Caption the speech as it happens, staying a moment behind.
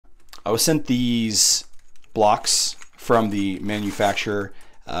I was sent these blocks from the manufacturer,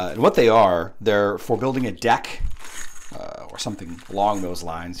 and what they are, they're for building a deck or something along those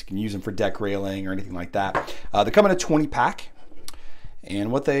lines. You can use them for deck railing or anything like that. They come in a 20 pack,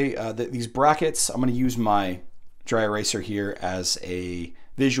 and what these brackets, I'm going to use my dry eraser here as a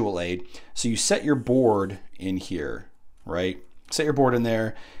visual aid. So you set your board in here, right? Set your board in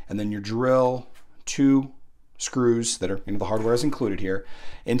there, and then you drill 2 screws that are, the hardware is included here,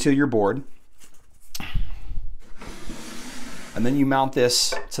 into your board. And then you mount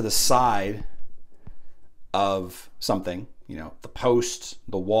this to the side of something, the post,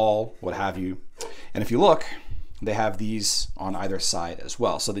 the wall, what have you. And if you look, they have these on either side as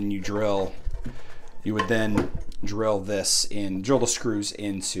well. So then you would then drill the screws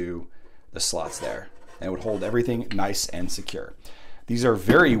into the slots there, and it would hold everything nice and secure. These are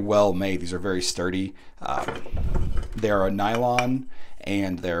very well made. These are very sturdy. They are a nylon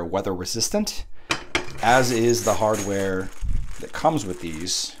and they're weather resistant, as is the hardware that comes with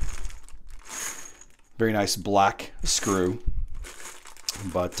these. Very nice black screw,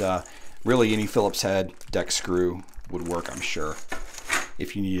 but really any Phillips head deck screw would work, I'm sure,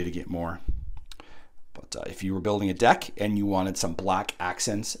 if you needed to get more. But if you were building a deck and you wanted some black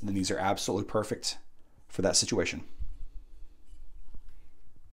accents, then these are absolutely perfect for that situation.